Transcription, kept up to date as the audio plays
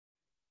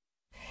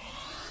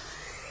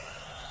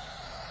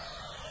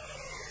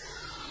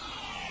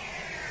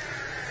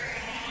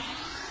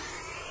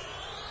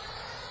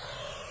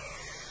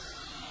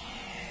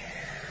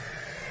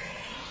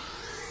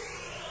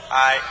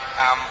I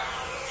am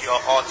your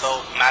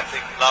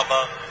automatic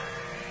lover,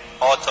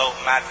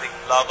 automatic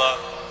lover.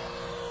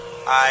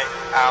 I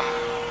am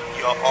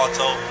your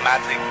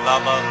automatic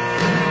lover.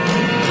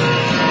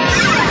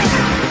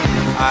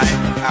 I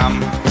am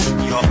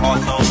your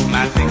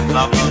automatic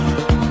lover,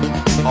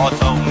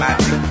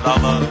 automatic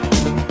lover.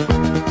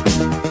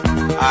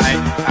 I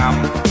am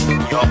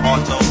your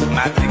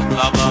automatic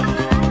lover,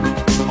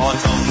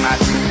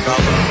 automatic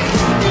lover.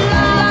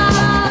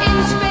 In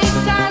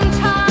space and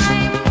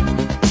time,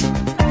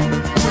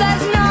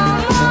 there's no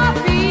more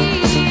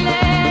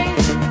feeling.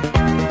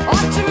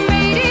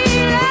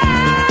 Automated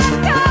love,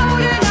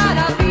 code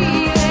another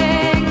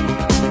feeling.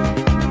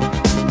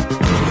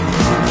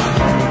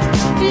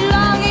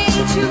 Longing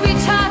to be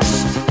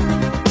touched,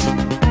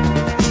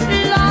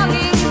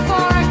 longing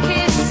for a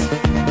kiss.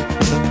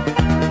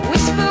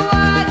 Whisper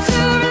words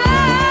of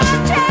love,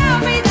 tell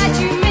me that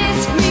you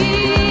miss me.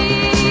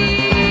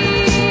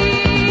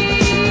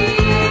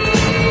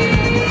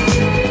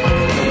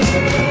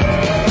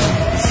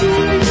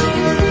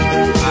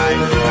 I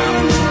am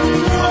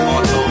your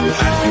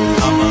automatic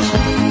lover,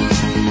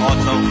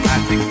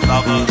 automatic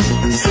lover.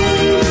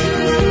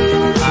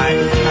 I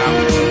am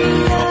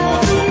your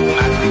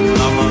automatic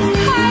lover,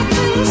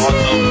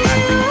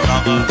 automatic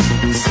lover.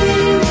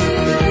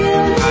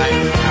 I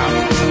am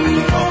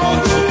your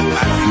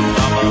automatic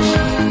lover,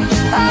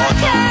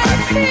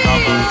 automatic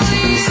lover.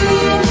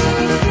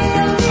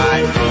 I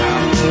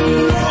am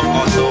your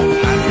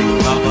automatic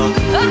lover,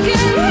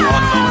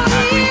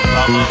 automatic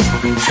lover.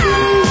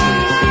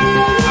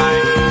 I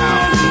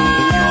am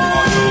your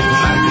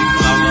automatic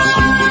lover,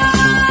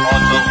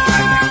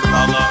 automatic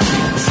lover.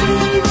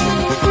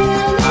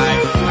 I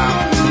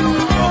am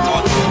your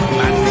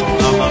automatic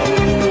lover,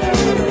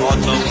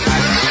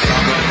 automatic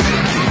lover.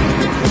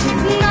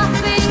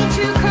 Nothing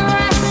to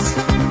caress,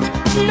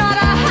 not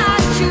a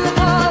hand to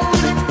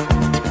hold.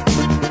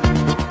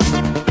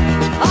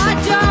 I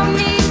don't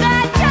need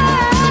that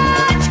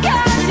touch,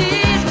 'cause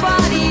his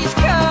body's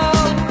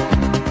cold.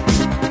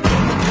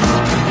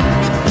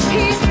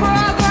 He's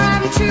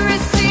programmed to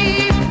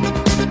receive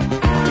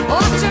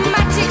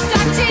automatic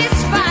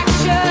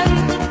satisfaction.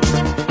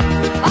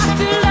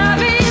 After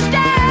love is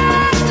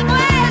dead,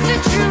 where's the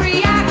true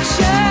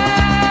reaction?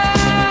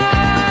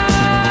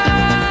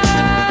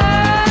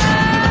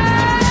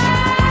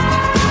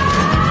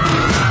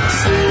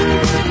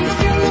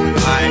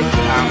 I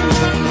am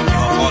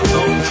your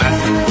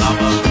automatic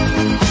lover,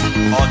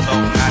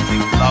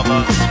 automatic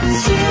lover.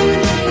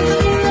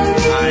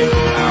 I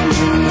am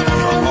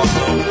your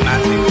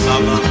automatic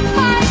lover,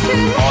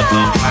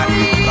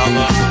 automatic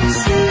lover.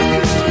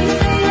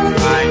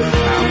 I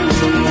am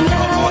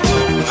your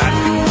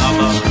automatic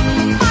lover,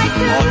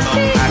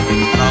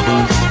 automatic lover.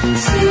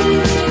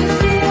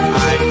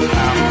 I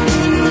am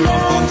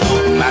your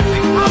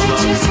automatic lover,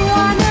 Just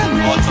wanna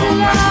make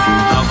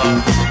automatic lover.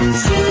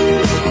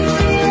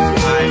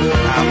 I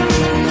am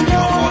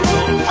your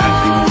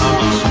automatic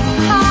lover,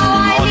 how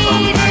I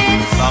need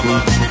automatic it. lover.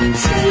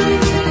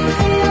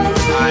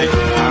 I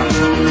am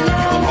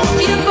your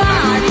Your body's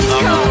automatic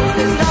lover, cold,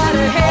 there's not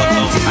a head to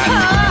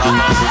automatic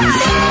lover.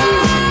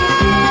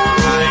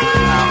 I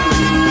am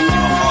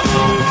your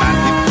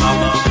automatic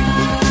lover,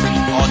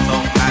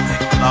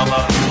 automatic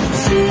lover.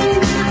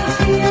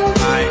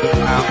 I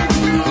am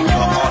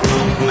your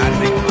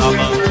automatic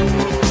lover,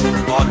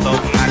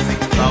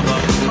 automatic lover.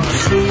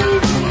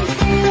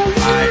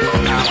 I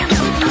am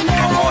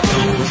your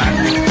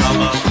automatic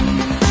lover,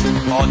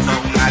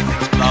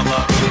 automatic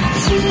lover.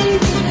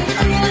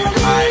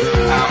 I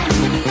am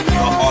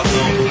your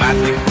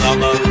automatic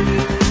lover,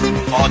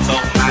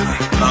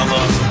 automatic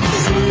lover.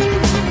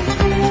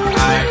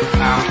 I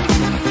am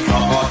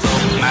your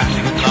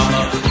automatic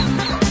lover,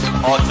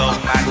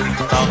 automatic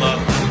lover.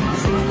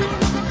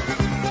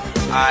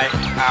 I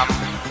am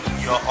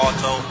your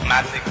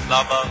automatic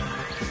lover,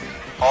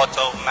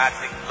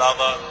 automatic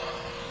lover.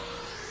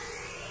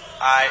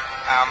 I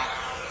am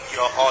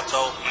your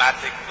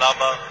automatic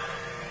lover,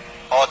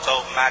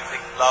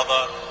 automatic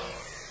lover.